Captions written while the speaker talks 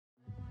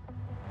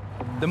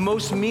The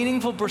most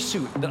meaningful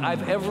pursuit that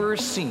I've ever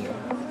seen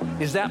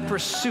is that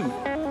pursuit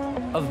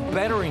of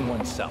bettering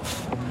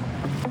oneself.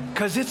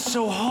 Because it's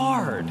so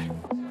hard,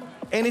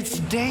 and it's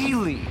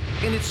daily,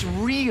 and it's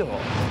real.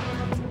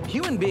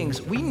 Human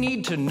beings, we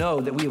need to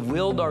know that we have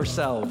willed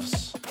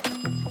ourselves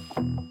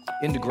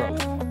into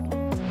growth.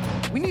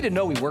 We need to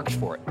know we worked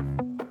for it.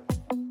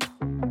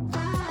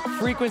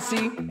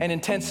 Frequency and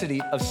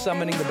intensity of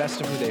summoning the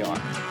best of who they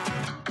are.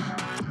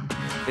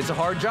 It's a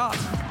hard job.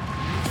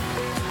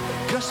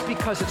 Just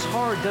because it's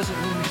hard doesn't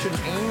mean you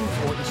shouldn't aim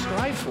for it and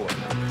strive for it.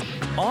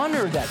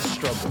 Honor that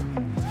struggle.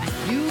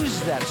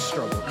 Use that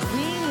struggle.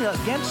 Lean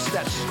against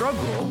that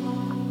struggle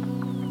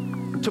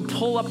to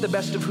pull up the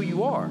best of who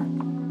you are.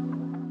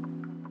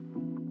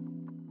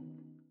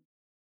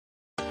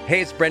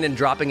 Hey, it's Brendan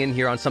dropping in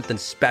here on something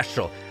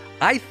special.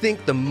 I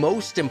think the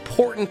most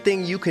important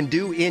thing you can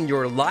do in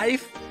your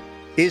life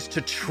is to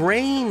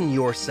train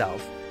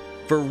yourself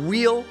for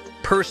real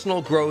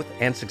personal growth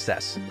and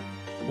success.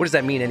 What does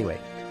that mean anyway?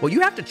 Well,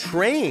 you have to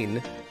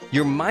train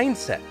your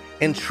mindset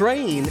and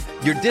train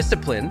your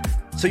discipline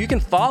so you can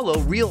follow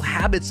real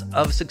habits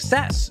of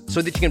success,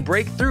 so that you can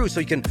break through,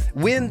 so you can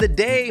win the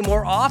day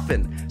more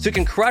often, so you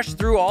can crush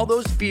through all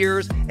those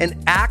fears and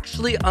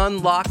actually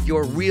unlock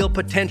your real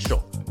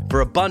potential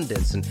for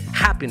abundance and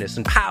happiness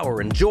and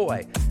power and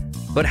joy.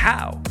 But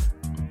how?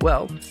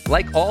 Well,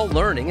 like all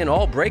learning and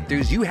all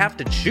breakthroughs, you have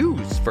to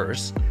choose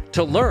first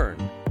to learn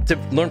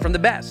from the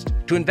best,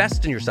 to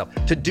invest in yourself,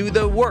 to do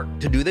the work,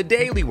 to do the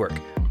daily work.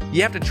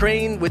 You have to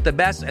train with the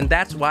best, and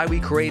that's why we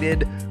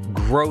created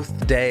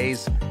Growth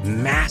Day's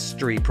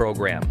Mastery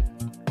Program.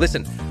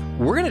 Listen,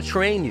 we're going to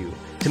train you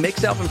to make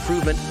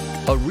self-improvement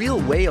a real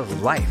way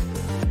of life,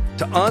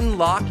 to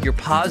unlock your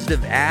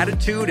positive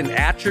attitude and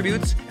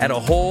attributes at a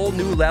whole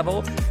new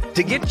level,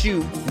 to get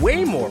you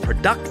way more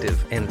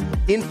productive and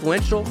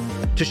influential,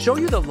 to show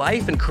you the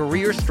life and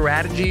career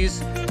strategies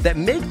that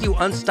make you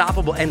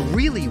unstoppable and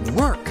really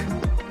work.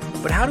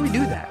 But how do we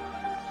do that?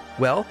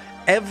 Well,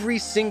 every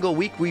single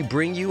week we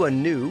bring you a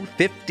new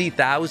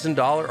 $50,000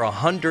 or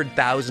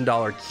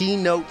 $100,000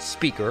 keynote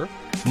speaker,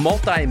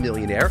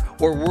 multimillionaire,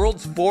 or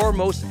world's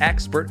foremost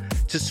expert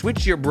to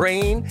switch your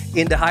brain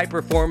into high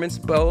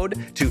performance mode,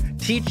 to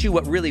teach you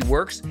what really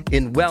works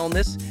in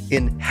wellness,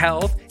 in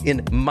health,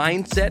 in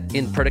mindset,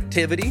 in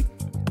productivity.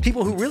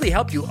 People who really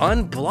help you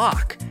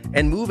unblock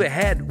and move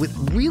ahead with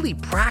really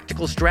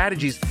practical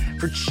strategies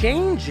for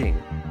changing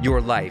your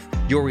life,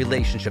 your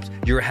relationships,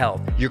 your health,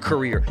 your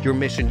career, your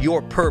mission,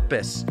 your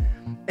purpose.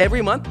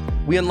 Every month,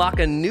 we unlock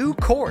a new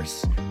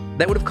course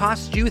that would have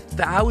cost you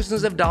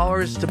thousands of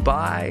dollars to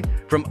buy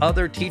from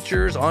other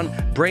teachers on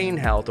brain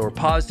health or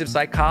positive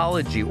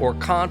psychology or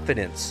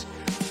confidence.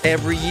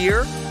 Every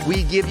year,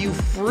 we give you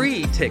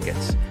free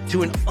tickets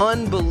to an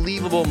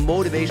unbelievable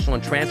motivational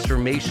and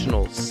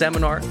transformational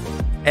seminar.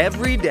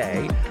 Every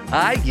day,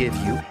 I give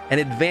you an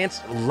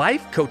advanced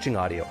life coaching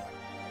audio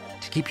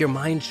to keep your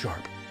mind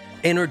sharp,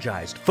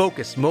 energized,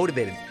 focused,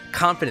 motivated,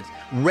 confident,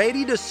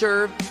 ready to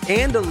serve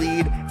and to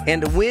lead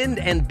and to win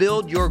and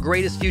build your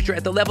greatest future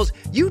at the levels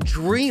you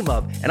dream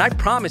of. And I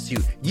promise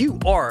you, you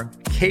are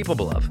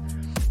capable of.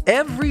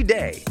 Every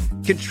day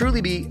can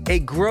truly be a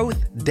growth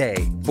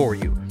day for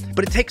you.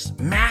 But it takes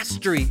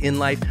mastery in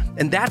life,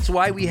 and that's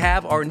why we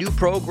have our new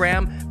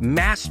program,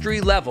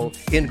 Mastery Level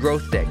in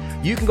Growth Day.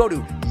 You can go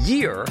to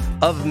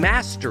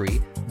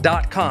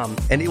yearofmastery.com,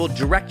 and it will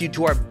direct you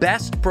to our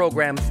best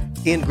program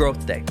in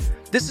Growth Day.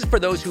 This is for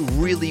those who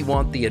really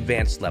want the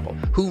advanced level,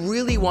 who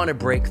really want to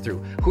break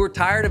through, who are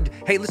tired of,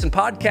 hey, listen,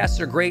 podcasts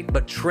are great,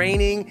 but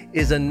training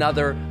is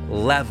another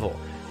level.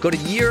 Go to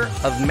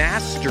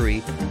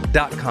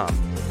yearofmastery.com.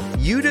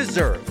 You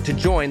deserve to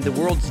join the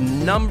world's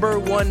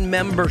 #1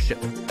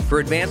 membership for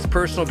advanced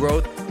personal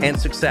growth and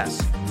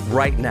success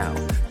right now.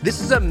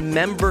 This is a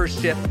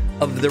membership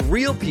of the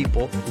real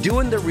people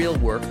doing the real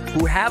work,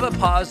 who have a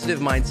positive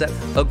mindset,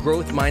 a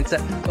growth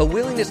mindset, a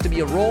willingness to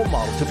be a role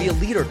model, to be a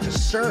leader, to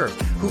serve,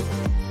 who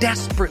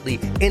desperately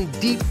and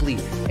deeply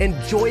and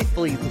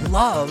joyfully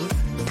love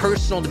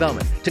personal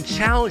development, to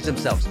challenge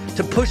themselves,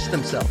 to push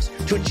themselves,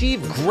 to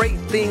achieve great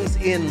things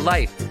in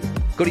life.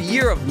 Go to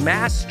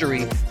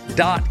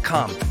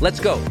yearofmastery.com. Let's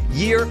go.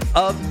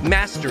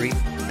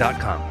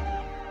 yearofmastery.com.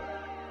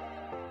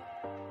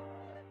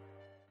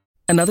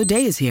 Another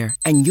day is here,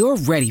 and you're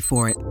ready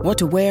for it. What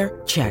to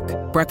wear? Check.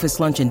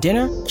 Breakfast, lunch, and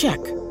dinner? Check.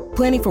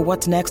 Planning for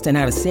what's next and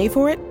how to save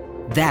for it?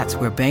 That's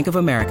where Bank of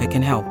America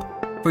can help.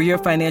 For your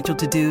financial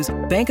to-dos,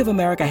 Bank of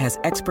America has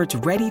experts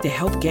ready to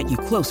help get you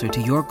closer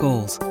to your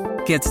goals.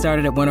 Get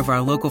started at one of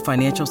our local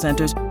financial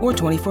centers or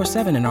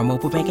 24/7 in our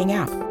mobile banking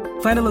app.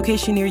 Find a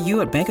location near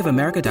you at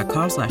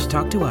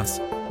bankofamerica.com/talktous.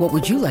 What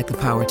would you like the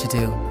power to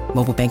do?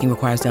 Mobile banking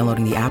requires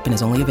downloading the app and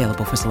is only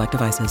available for select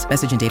devices.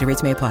 Message and data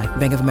rates may apply.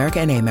 Bank of America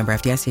NA, member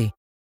FDIC.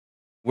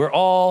 We're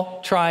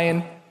all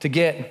trying to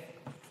get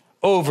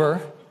over.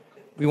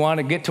 We want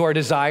to get to our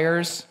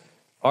desires,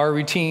 our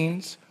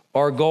routines,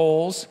 our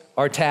goals,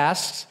 our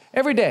tasks.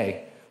 Every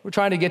day, we're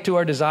trying to get to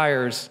our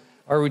desires,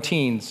 our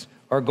routines,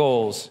 our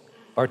goals,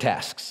 our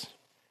tasks,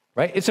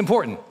 right? It's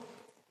important.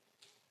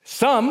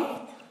 Some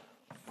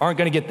aren't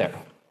gonna get there.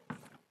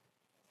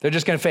 They're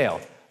just gonna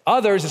fail.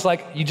 Others, it's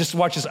like you just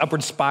watch this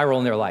upward spiral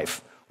in their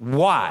life.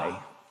 Why?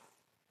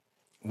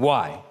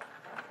 Why?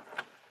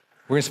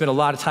 We're gonna spend a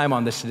lot of time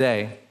on this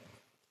today.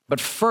 But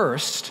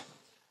first,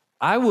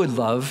 I would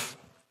love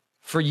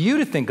for you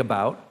to think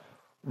about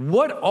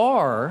what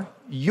are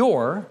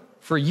your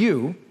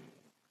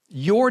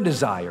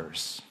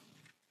desires?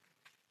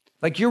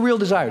 Like your real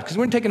desires, because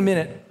we're gonna take a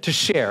minute to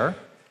share.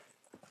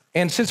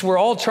 And since we're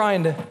all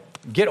trying to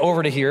get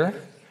over to here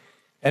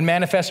and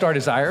manifest our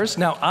desires,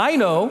 now I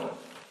know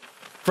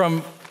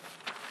from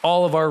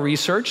all of our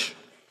research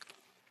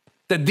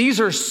that these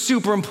are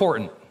super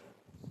important.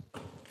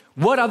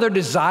 What other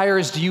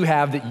desires do you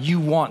have that you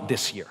want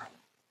this year?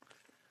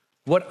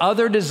 What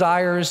other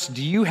desires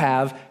do you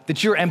have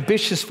that you're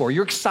ambitious for,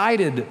 you're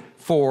excited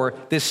for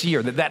this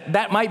year?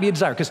 That might be a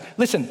desire. Because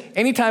listen,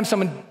 anytime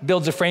someone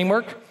builds a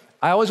framework,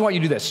 I always want you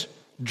to do this.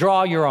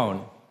 Draw your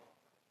own.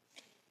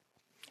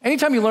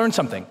 Anytime you learn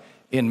something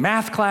in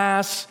math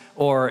class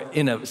or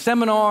in a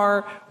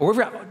seminar or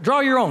wherever, draw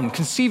your own,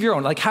 conceive your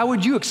own. Like, how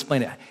would you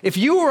explain it? If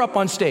you were up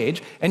on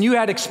stage and you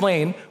had to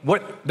explain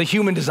what the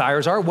human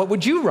desires are, what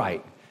would you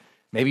write?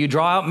 Maybe you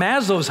draw out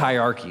Maslow's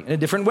hierarchy in a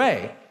different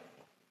way.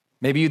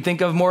 Maybe you'd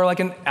think of more like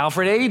an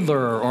Alfred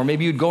Adler, or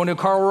maybe you'd go into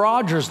Carl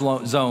Rogers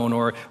zone,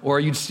 or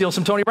you'd steal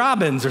some Tony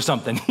Robbins or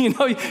something.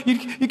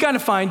 You kind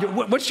of find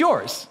what's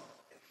yours.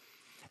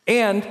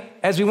 And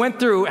as we went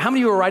through, how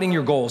many of you were writing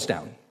your goals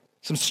down?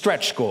 Some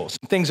stretch goals,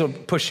 some things that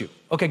would push you.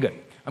 Okay, good.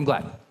 I'm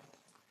glad.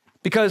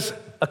 Because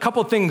a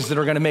couple things that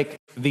are gonna make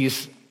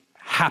these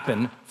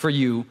happen for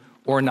you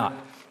or not.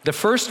 The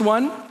first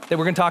one that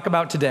we're gonna talk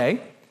about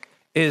today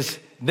is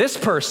this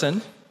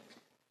person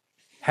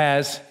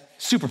has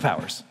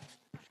superpowers.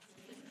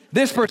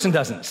 This person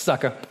doesn't,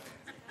 sucker.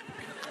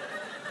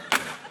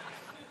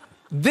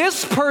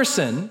 This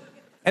person,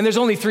 and there's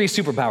only 3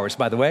 superpowers,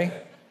 by the way.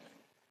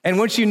 And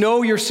once you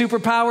know your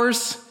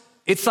superpowers,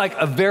 it's like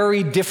a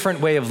very different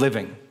way of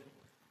living.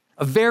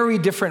 A very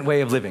different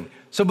way of living.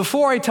 So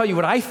before I tell you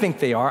what I think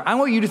they are, I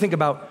want you to think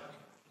about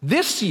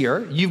this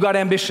year, you've got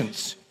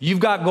ambitions, you've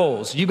got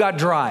goals, you've got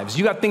drives,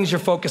 you've got things you're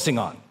focusing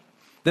on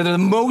that are the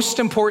most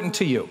important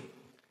to you,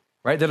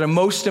 right? That are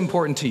most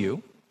important to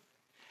you.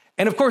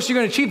 And of course, you're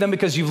gonna achieve them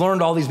because you've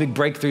learned all these big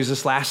breakthroughs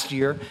this last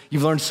year.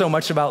 You've learned so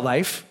much about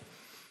life.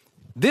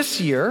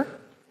 This year,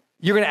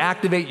 you're gonna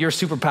activate your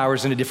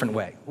superpowers in a different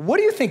way. What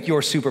do you think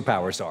your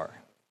superpowers are?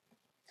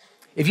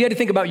 If you had to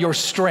think about your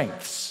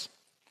strengths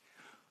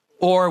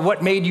or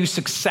what made you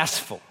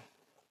successful,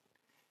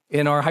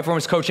 in our high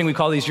performance coaching, we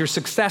call these your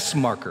success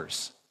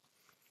markers,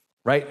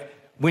 right?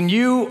 When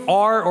you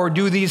are or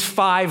do these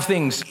 5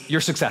 things,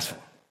 you're successful.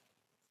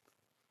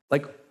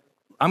 Like,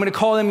 I'm gonna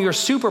call them your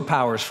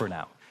superpowers for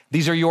now.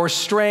 These are your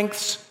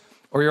strengths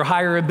or your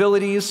higher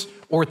abilities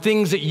or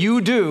things that you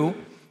do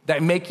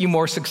that make you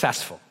more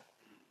successful.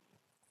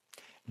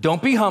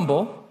 Don't be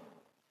humble.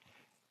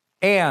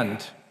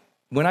 And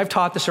when I've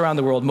taught this around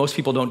the world, most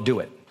people don't do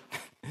it.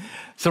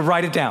 So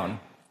write it down.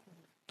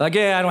 Like,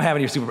 yeah, I don't have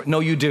any superpowers.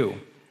 No, you do.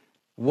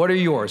 What are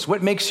yours?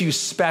 What makes you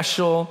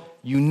special,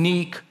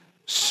 unique,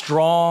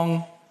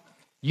 strong?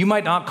 You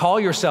might not call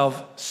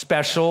yourself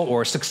special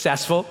or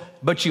successful,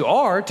 but you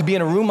are. To be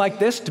in a room like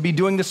this, to be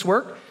doing this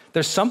work,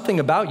 there's something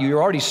about you.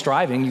 You're already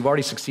striving. You've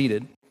already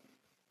succeeded.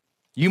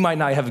 You might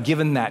not have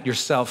given that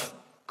yourself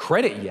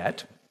credit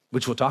yet,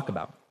 which we'll talk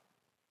about.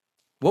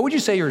 What would you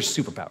say are your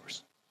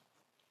superpowers?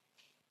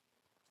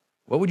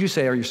 What would you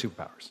say are your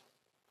superpowers?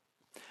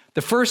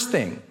 The first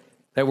thing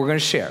that we're going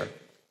to share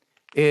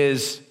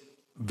is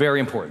very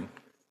important.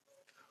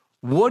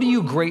 What are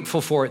you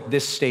grateful for at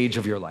this stage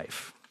of your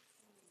life?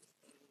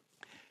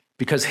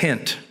 Because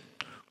hint,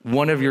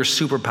 one of your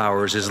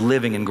superpowers is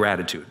living in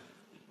gratitude.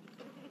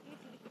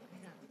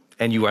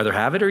 And you either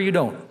have it or you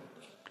don't.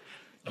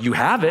 You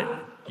have it,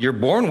 you're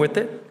born with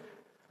it,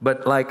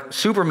 but like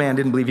Superman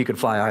didn't believe he could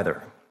fly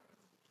either.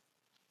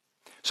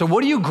 So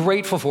what are you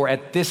grateful for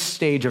at this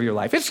stage of your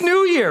life? It's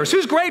New Year's.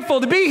 Who's grateful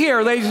to be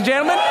here, ladies and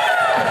gentlemen?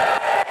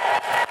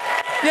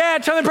 Yeah,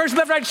 tell the person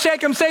left, right,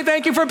 shake them, say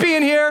thank you for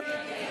being here.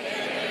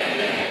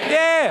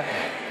 Yeah.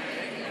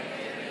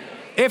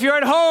 If you're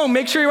at home,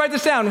 make sure you write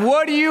this down.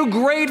 What are you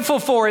grateful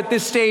for at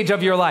this stage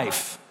of your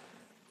life?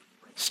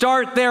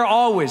 Start there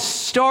always.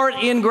 Start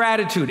in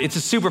gratitude. It's a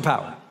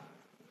superpower.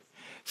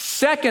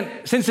 Second,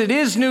 since it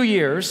is New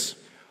Year's,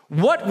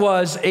 what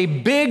was a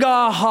big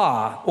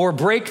aha or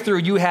breakthrough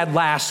you had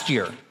last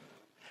year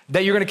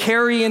that you're going to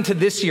carry into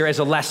this year as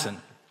a lesson?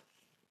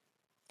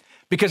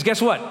 Because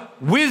guess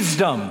what?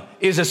 Wisdom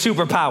is a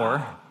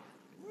superpower.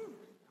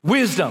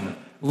 Wisdom,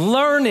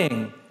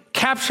 learning,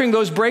 capturing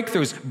those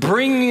breakthroughs,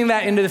 bringing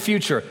that into the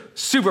future,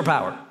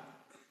 superpower.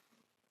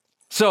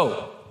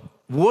 So,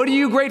 what are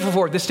you grateful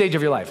for at this stage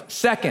of your life?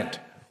 Second,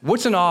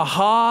 what's an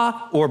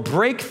aha or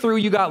breakthrough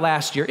you got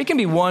last year? It can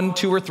be 1,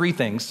 2, or 3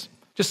 things.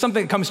 Just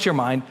something that comes to your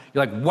mind.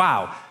 You're like,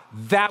 wow,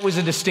 that was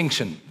a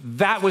distinction.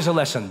 That was a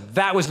lesson.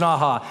 That was an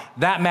aha.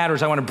 That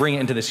matters. I want to bring it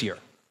into this year.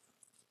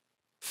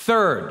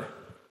 Third,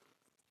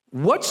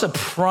 what's a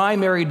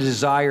primary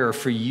desire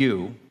for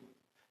you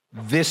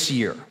this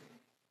year?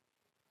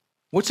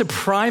 What's a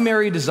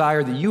primary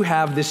desire that you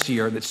have this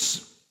year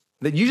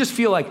that you just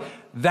feel like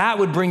that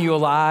would bring you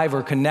alive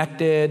or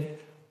connected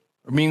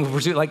or meaningful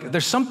pursuit? Like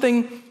there's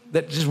something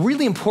that is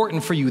really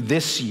important for you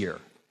this year.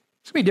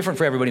 It's gonna be different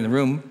for everybody in the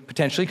room,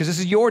 potentially, because this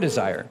is your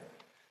desire.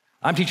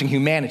 I'm teaching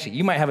humanity.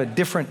 You might have a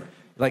different,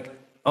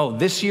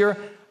 this year,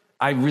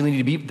 I really need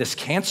to beat this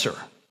cancer.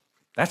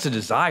 That's a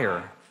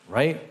desire,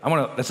 right?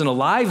 That's an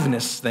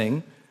aliveness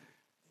thing,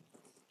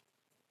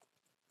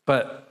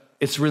 but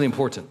it's really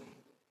important.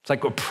 It's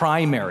like a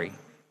primary.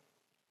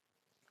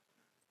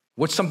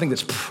 What's something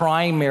that's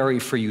primary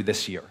for you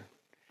this year?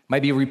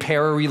 Might be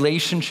repair a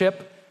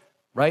relationship,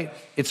 right?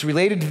 It's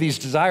related to these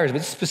desires,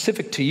 but it's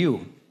specific to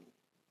you.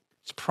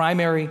 It's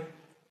primary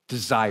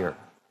desire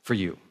for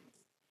you.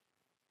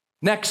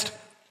 Next,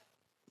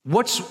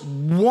 what's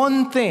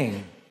one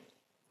thing,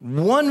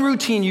 one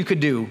routine you could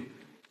do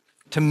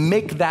to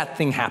make that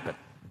thing happen?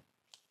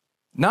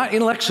 Not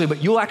intellectually,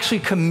 but you'll actually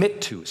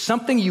commit to.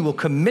 Something you will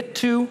commit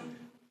to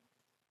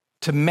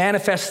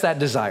manifest that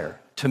desire,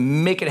 to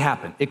make it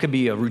happen. It could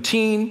be a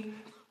routine.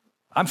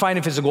 I'm fine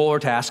if it's a goal or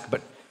task,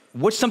 but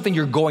what's something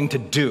you're going to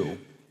do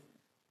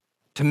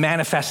to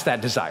manifest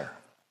that desire?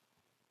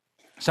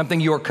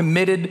 Something you're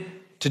committed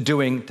to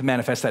doing to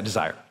manifest that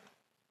desire.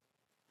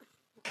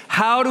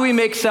 How do we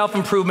make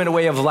self-improvement a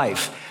way of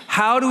life?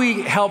 How do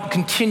we help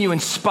continue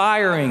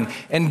inspiring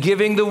and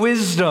giving the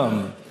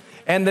wisdom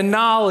and the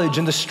knowledge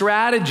and the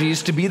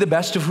strategies to be the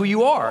best of who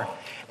you are?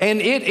 And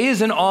it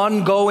is an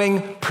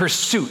ongoing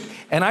pursuit.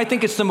 And I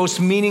think it's the most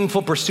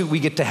meaningful pursuit we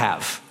get to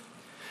have.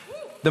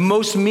 The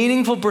most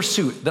meaningful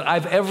pursuit that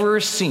I've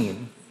ever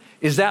seen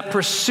is that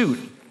pursuit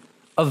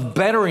of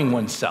bettering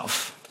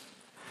oneself.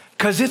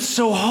 Because it's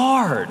so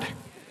hard.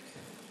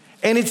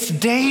 And it's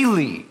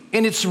daily.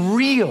 And it's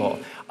real.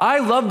 I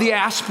love the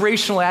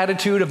aspirational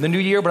attitude of the new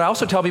year, but I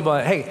also tell people,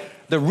 hey,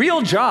 the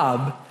real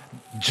job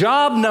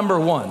number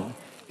one,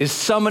 is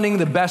summoning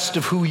the best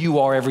of who you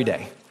are every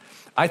day.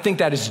 I think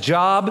that is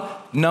job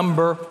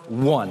number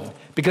one.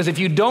 Because if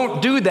you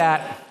don't do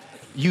that,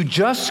 you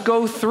just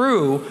go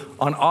through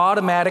on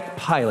automatic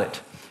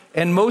pilot.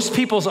 And most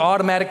people's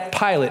automatic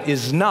pilot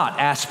is not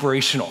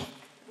aspirational.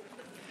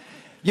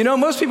 You know,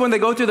 most people, when they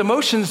go through the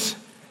motions,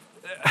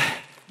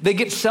 they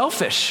get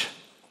selfish.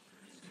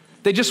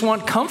 They just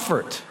want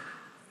comfort.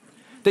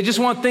 They just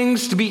want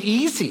things to be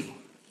easy.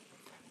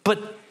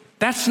 But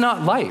that's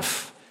not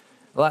life.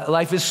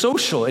 Life is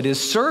social, it is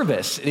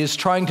service, it is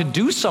trying to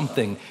do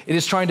something, it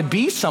is trying to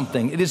be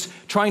something, it is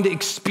trying to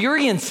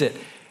experience it.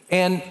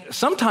 And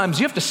sometimes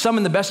you have to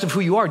summon the best of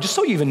who you are just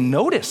so you even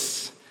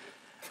notice.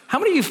 How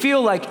many of you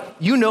feel like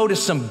you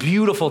noticed some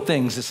beautiful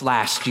things this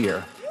last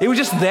year? It was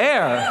just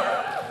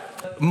there.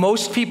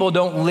 Most people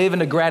don't live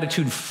in a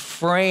gratitude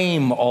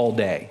frame all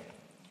day.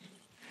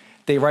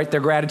 They write their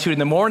gratitude in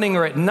the morning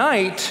or at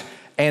night,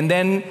 and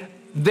then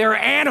they're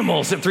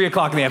animals at 3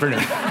 o'clock in the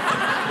afternoon.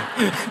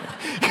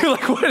 You're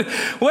like,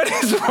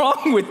 what is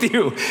wrong with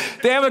you?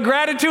 They have a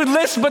gratitude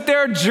list, but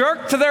they're a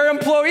jerk to their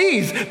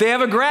employees. They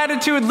have a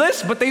gratitude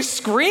list, but they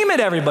scream at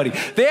everybody.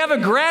 They have a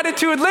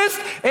gratitude list,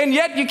 and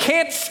yet you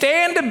can't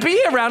stand to be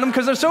around them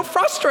because they're so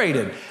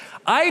frustrated.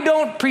 I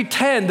don't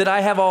pretend that I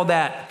have all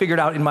that figured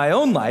out in my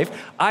own life.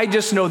 I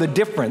just know the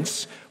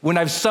difference when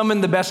I've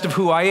summoned the best of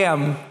who I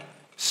am,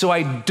 so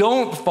I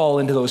don't fall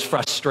into those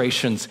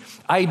frustrations.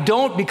 I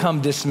don't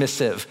become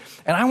dismissive.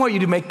 And I want you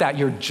to make that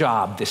your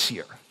job this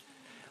year.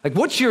 Like,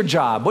 what's your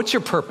job? What's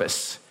your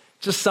purpose?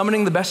 Just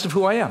summoning the best of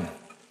who I am.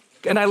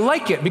 And I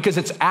like it because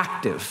it's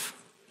active,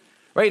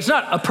 right? It's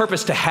not a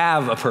purpose to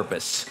have a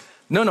purpose.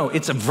 No,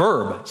 it's a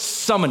verb,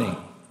 summoning.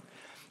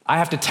 I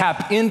have to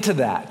tap into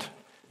that.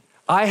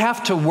 I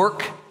have to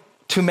work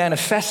to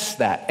manifest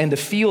that and to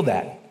feel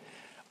that.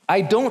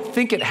 I don't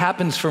think it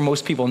happens for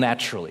most people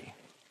naturally.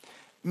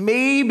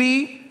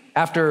 Maybe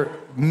after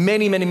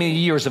many, many, many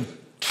years of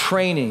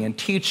training and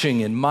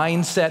teaching and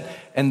mindset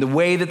and the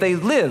way that they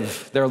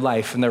live their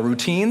life and their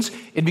routines,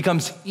 it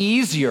becomes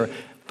easier.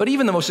 But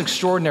even the most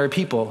extraordinary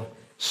people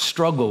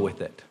struggle with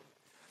it.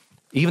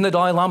 Even the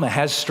Dalai Lama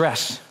has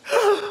stress.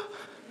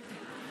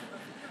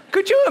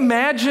 Could you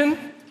imagine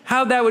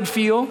how that would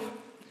feel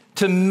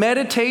to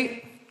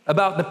meditate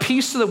about the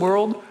peace of the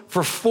world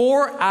for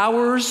 4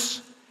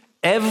 hours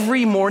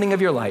every morning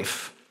of your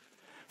life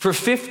for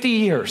 50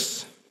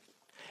 years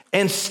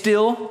and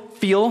still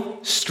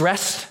feel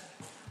stressed?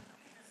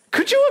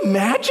 Could you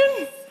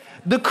imagine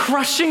the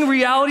crushing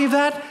reality of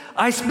that?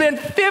 I spent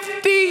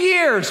 50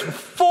 years,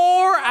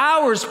 4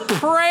 hours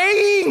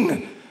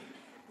praying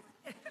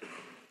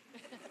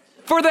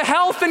for the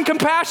health and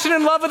compassion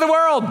and love of the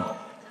world.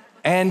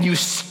 And you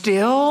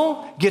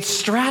still get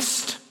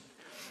stressed?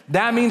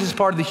 That means it's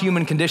part of the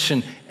human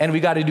condition, and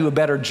we got to do a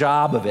better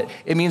job of it.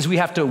 It means we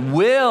have to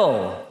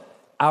will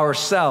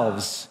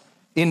ourselves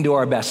into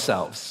our best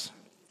selves.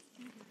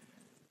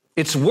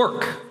 It's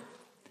work.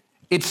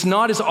 It's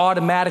not as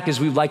automatic as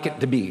we'd like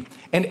it to be.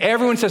 And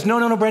everyone says,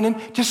 no, Brendan,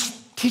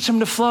 just teach them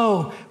to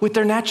flow with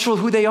their natural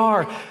who they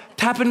are.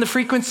 Tap into the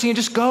frequency and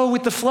just go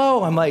with the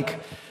flow. I'm like,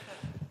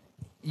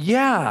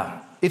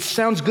 yeah, It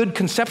sounds good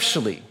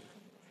conceptually,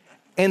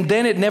 and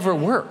then it never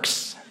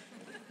works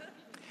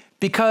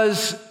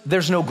because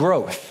there's no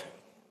growth.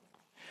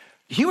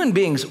 Human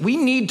beings, we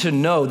need to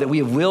know that we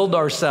have willed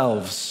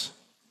ourselves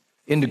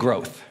into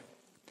growth.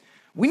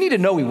 We need to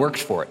know we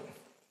worked for it.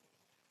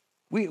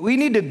 We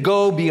need to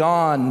go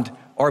beyond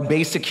our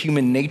basic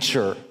human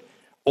nature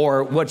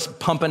or what's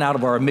pumping out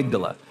of our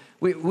amygdala.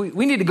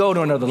 We need to go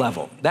to another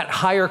level. That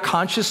higher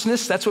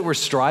consciousness, that's what we're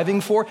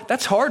striving for.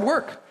 That's hard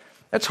work.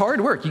 That's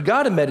hard work. You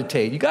got to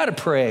meditate. You got to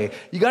pray.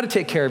 You got to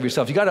take care of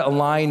yourself. You got to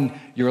align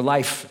your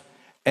life.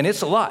 And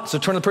it's a lot. So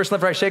turn to the person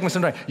left, right, shake them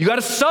sometime. You got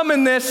to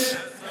summon this.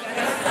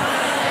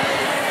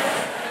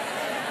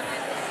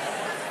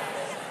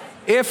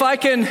 If I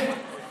can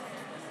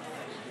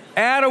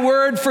add a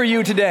word for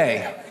you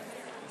today,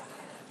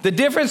 the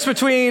difference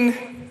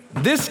between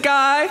this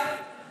guy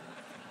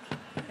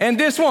and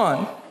this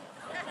one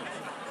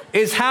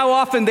is how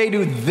often they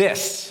do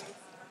this.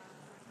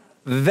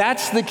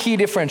 That's the key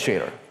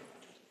differentiator.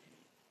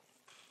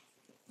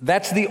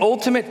 That's the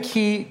ultimate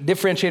key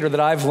differentiator that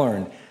I've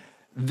learned.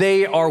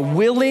 They are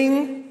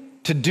willing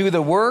to do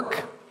the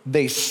work.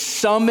 They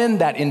summon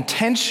that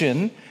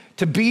intention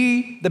to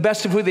be the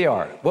best of who they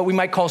are, what we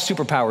might call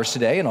superpowers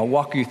today, and I'll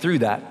walk you through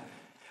that.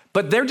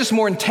 But they're just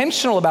more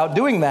intentional about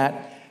doing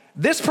that.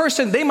 This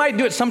person, they might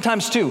do it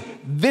sometimes too.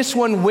 This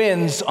one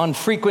wins on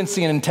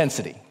frequency and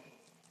intensity.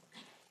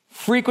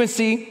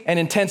 Frequency and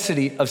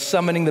intensity of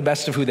summoning the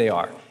best of who they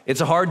are.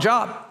 It's a hard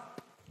job.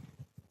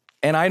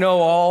 And I know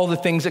all the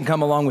things that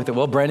come along with it.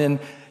 Well, Brennan,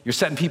 you're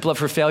setting people up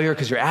for failure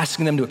because you're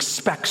asking them to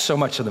expect so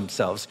much of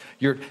themselves.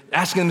 You're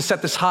asking them to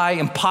set this high,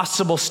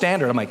 impossible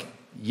standard. I'm like,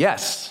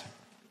 yes.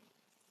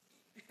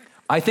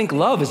 I think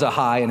love is a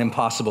high and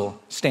impossible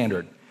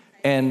standard,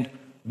 and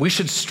we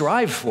should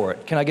strive for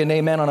it. Can I get an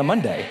amen on a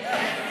Monday?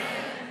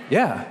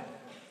 Yeah.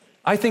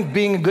 I think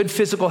being in good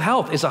physical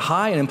health is a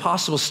high and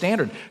impossible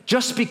standard.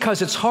 Just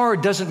because it's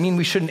hard doesn't mean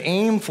we shouldn't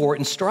aim for it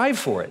and strive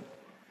for it.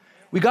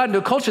 We got into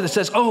a culture that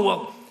says, oh,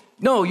 well,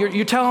 no,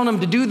 you're telling them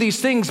to do these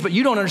things, but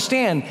you don't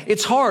understand.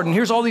 It's hard, and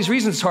here's all these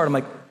reasons it's hard. I'm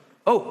like,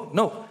 oh,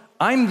 no,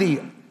 I'm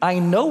the I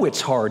know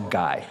it's hard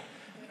guy.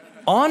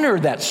 Honor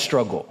that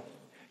struggle.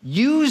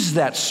 Use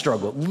that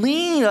struggle.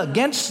 Lean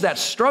against that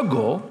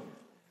struggle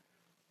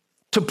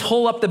to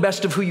pull up the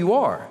best of who you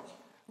are.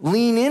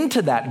 Lean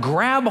into that.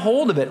 Grab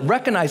hold of it.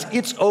 Recognize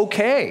it's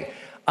okay.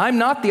 I'm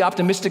not the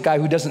optimistic guy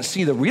who doesn't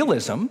see the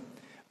realism.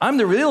 I'm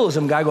the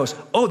realism guy who goes,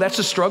 oh, that's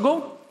a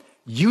struggle?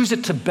 Use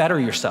it to better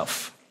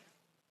yourself.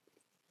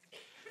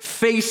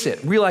 Face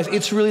it. Realize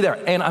it's really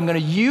there. And I'm going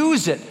to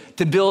use it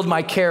to build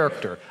my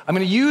character. I'm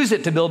going to use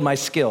it to build my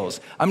skills.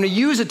 I'm going to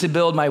use it to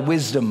build my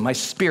wisdom, my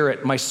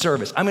spirit, my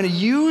service. I'm going to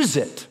use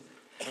it,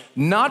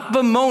 not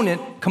bemoan it,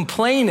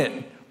 complain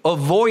it,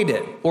 avoid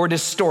it, or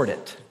distort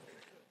it.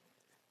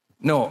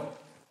 No,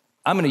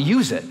 I'm going to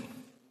use it.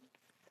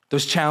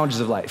 Those challenges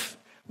of life.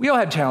 We all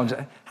have challenges.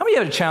 How many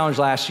had a challenge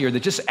last year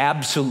that just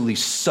absolutely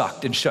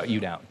sucked and shut you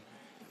down?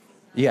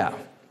 Yeah.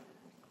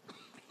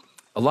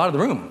 A lot of the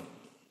room.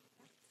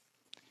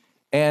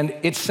 And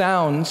it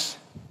sounds,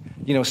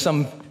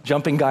 some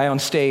jumping guy on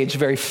stage,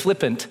 very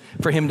flippant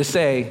for him to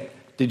say,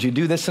 did you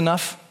do this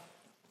enough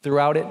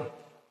throughout it?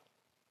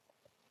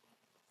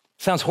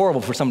 Sounds horrible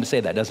for someone to say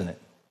that, doesn't it?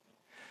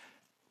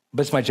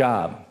 But it's my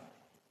job.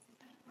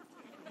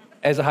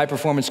 As a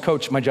high-performance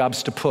coach, my job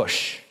is to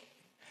push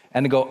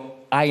and to go,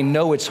 I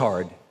know it's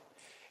hard.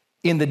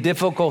 In the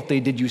difficulty,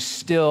 did you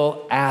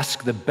still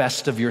ask the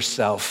best of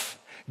yourself?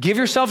 Give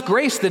yourself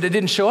grace that it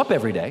didn't show up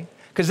every day,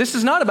 because this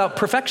is not about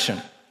perfection.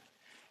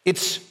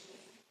 It's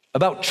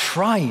about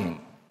trying.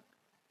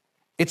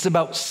 It's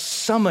about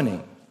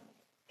summoning.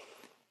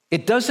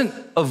 It doesn't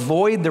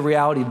avoid the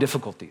reality of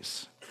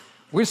difficulties.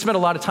 We're going to spend a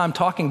lot of time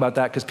talking about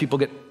that because people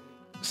get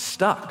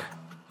stuck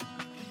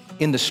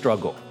in the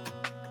struggle.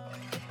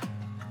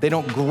 They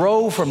don't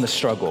grow from the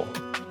struggle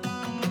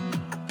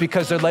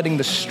because they're letting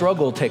the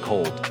struggle take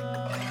hold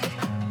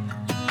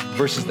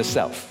versus the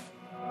self.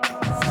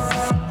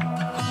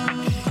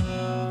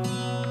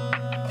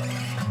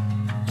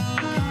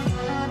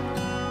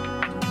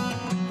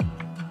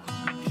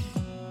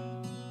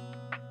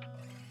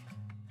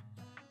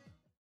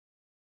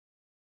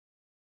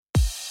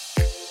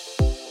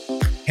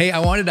 Hey, I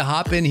wanted to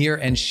hop in here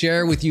and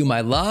share with you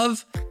my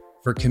love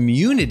for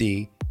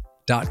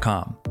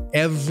community.com.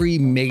 Every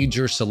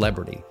major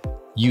celebrity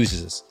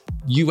uses this.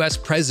 US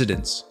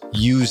presidents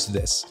use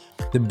this.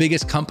 The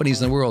biggest companies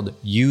in the world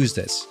use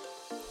this.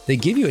 They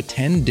give you a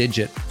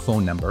 10-digit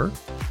phone number,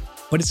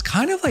 but it's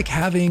kind of like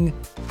having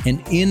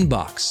an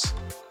inbox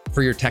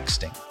for your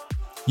texting.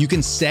 You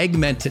can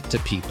segment it to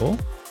people,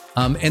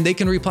 and they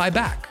can reply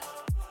back.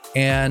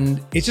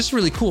 And it's just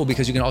really cool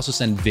because you can also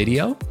send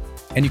video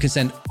and you can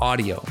send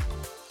audio.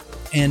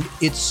 And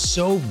it's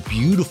so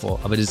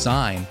beautiful of a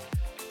design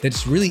that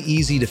it's really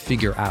easy to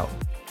figure out.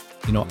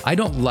 I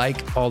don't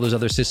like all those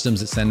other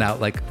systems that send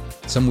out like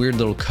some weird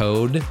little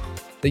code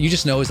that you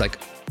just know is like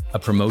a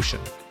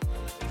promotion.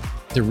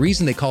 The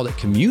reason they called it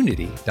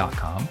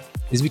community.com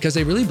is because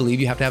they really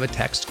believe you have to have a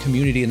text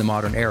community in the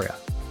modern era.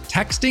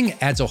 Texting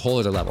adds a whole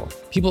other level.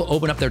 People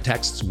open up their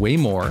texts way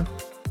more.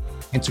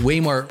 It's way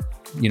more,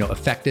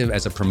 effective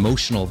as a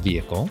promotional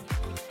vehicle.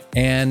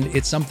 And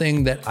it's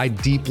something that I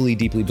deeply,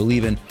 deeply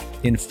believe in.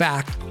 In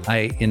fact,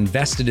 I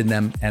invested in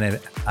them and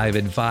I've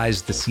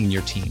advised the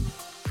senior team.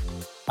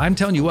 I'm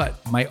telling you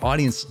what, my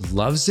audience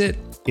loves it.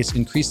 It's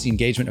increased the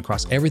engagement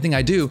across everything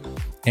I do.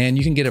 And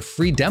you can get a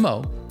free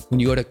demo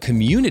when you go to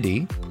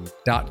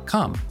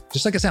community.com.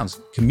 Just like it sounds,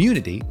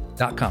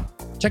 community.com.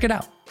 Check it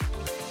out.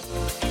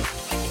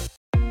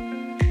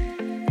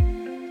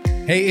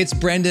 Hey, it's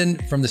Brendan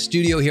from the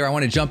studio here. I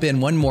want to jump in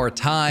one more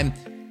time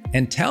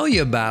and tell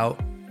you about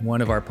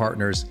one of our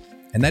partners,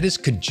 and that is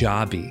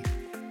Kajabi.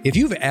 If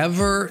you've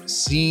ever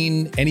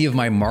seen any of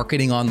my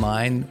marketing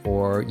online,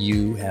 or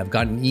you have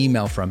gotten an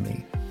email from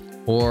me,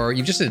 or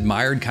you've just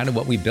admired kind of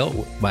what we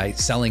built by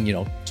selling,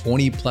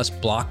 20 plus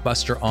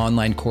blockbuster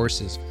online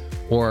courses,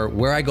 or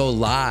where I go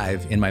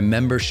live in my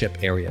membership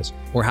areas,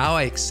 or how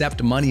I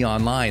accept money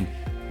online,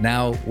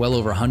 now well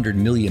over $100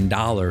 million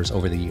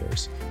over the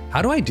years.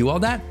 How do I do all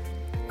that?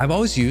 I've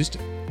always used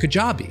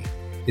Kajabi.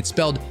 It's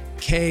spelled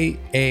Kajabi.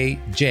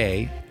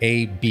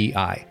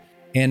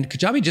 And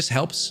Kajabi just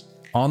helps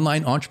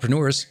online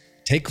entrepreneurs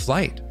take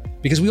flight,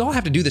 because we all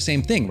have to do the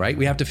same thing, right?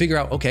 We have to figure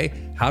out, okay,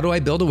 how do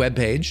I build a web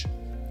page?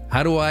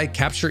 How do I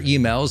capture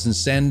emails and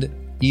send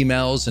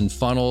emails and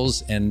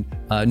funnels and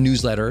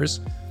newsletters?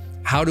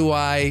 How do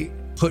I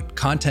put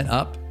content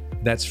up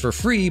that's for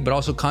free, but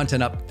also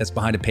content up that's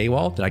behind a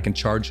paywall that I can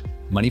charge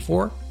money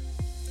for?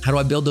 How do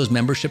I build those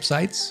membership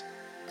sites?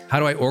 How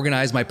do I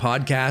organize my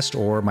podcast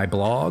or my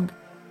blog?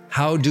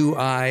 How do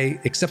I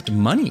accept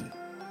money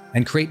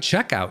and create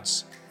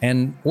checkouts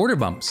and order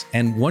bumps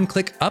and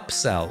one-click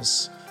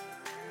upsells?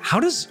 How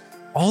does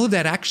all of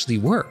that actually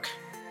work?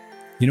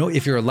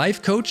 If you're a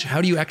life coach, how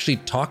do you actually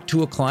talk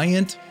to a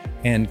client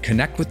and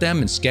connect with them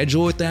and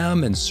schedule with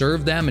them and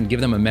serve them and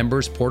give them a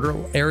members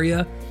portal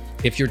area?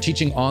 If you're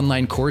teaching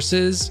online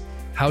courses,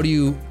 how do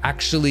you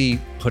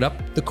actually put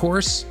up the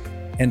course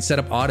and set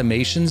up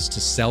automations to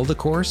sell the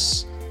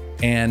course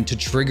and to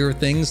trigger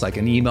things like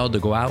an email to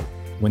go out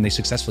when they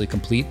successfully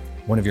complete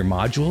one of your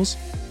modules?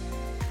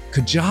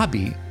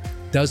 Kajabi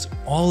does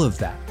all of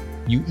that.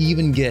 You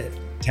even get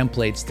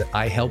templates that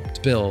I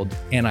helped build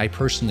and I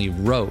personally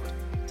wrote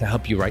to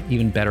help you write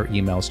even better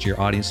emails to your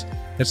audience.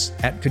 That's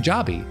at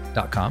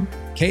kajabi.com,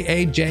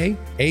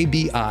 Kajabi.com.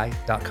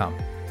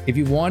 If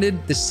you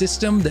wanted the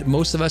system that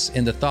most of us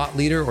in the thought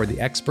leader or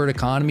the expert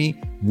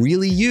economy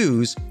really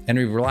use and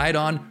we've relied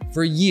on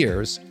for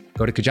years,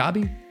 go to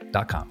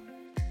kajabi.com.